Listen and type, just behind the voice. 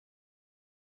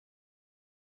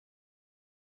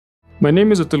My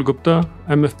name is Atul Gupta.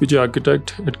 I'm FPGA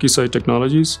architect at Keysight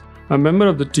Technologies. I'm a member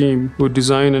of the team who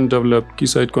design and develop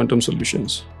Keysight Quantum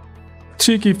Solutions.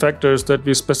 Three key factors that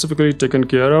we specifically taken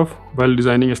care of while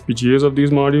designing FPGAs of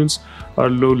these modules are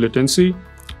low latency,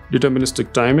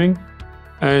 deterministic timing,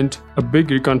 and a big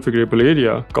reconfigurable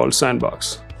area called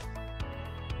sandbox.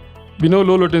 We know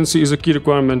low latency is a key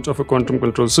requirement of a quantum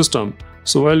control system.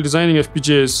 So while designing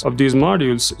FPGAs of these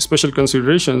modules, special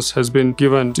considerations has been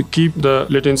given to keep the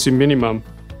latency minimum.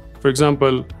 For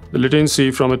example, the latency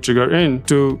from a trigger in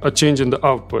to a change in the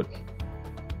output.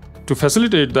 To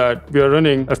facilitate that, we are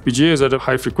running FPGAs at a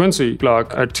high frequency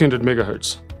clock at 300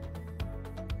 MHz.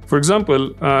 For example,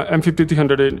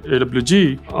 M5300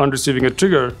 AWG on receiving a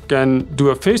trigger can do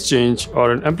a phase change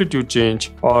or an amplitude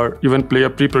change or even play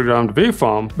a pre-programmed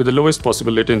waveform with the lowest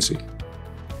possible latency.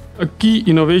 A key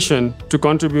innovation to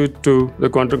contribute to the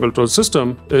quantum control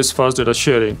system is fast data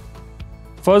sharing.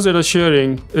 Fast data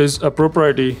sharing is a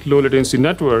proprietary low latency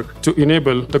network to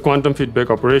enable the quantum feedback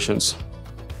operations.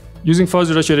 Using fast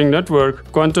data sharing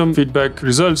network, quantum feedback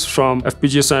results from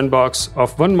FPGA sandbox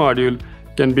of one module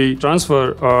can be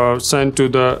transferred or sent to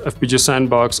the FPGA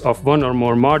sandbox of one or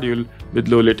more module with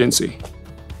low latency.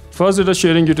 Fast data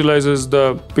sharing utilizes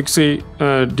the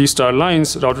PXE D-star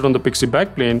lines routed on the PXE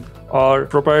backplane or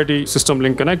proprietary system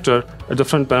link connector at the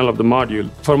front panel of the module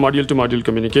for module-to-module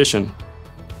communication.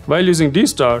 While using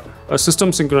D-star, a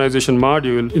system synchronization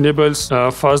module enables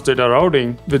fast data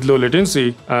routing with low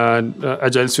latency and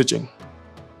agile switching.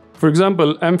 For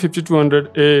example,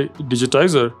 M5200A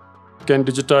digitizer can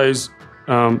digitize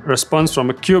response from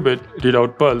a qubit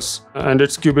readout pulse, and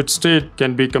its qubit state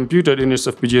can be computed in its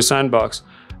FPGA sandbox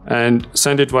and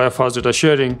send it via fast data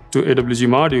sharing to AWG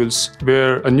modules,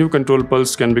 where a new control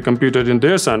pulse can be computed in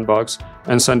their sandbox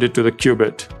and send it to the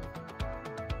qubit.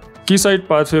 Keysight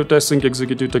Pathway Test-Sync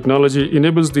Executive technology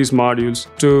enables these modules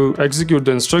to execute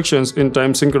the instructions in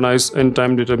time-synchronized and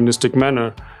time-deterministic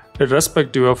manner,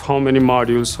 irrespective of how many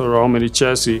modules or how many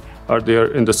chassis are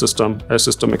there in the system as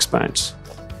system expands.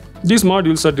 These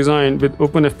modules are designed with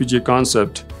open FPGA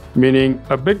concept, meaning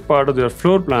a big part of their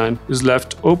floor plan is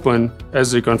left open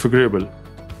as reconfigurable.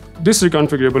 This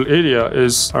reconfigurable area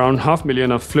is around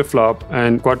 500,000 of flip-flop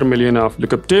and 250,000 of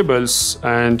lookup tables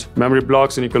and memory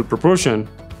blocks in equal proportion.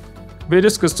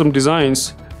 Various custom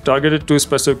designs targeted to a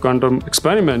specific quantum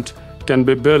experiment can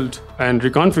be built and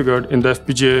reconfigured in the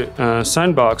FPGA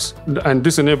sandbox, and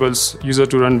this enables user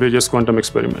to run various quantum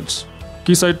experiments.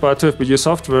 Keysight Pathway FPGA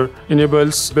software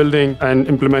enables building and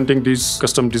implementing these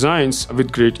custom designs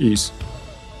with great ease.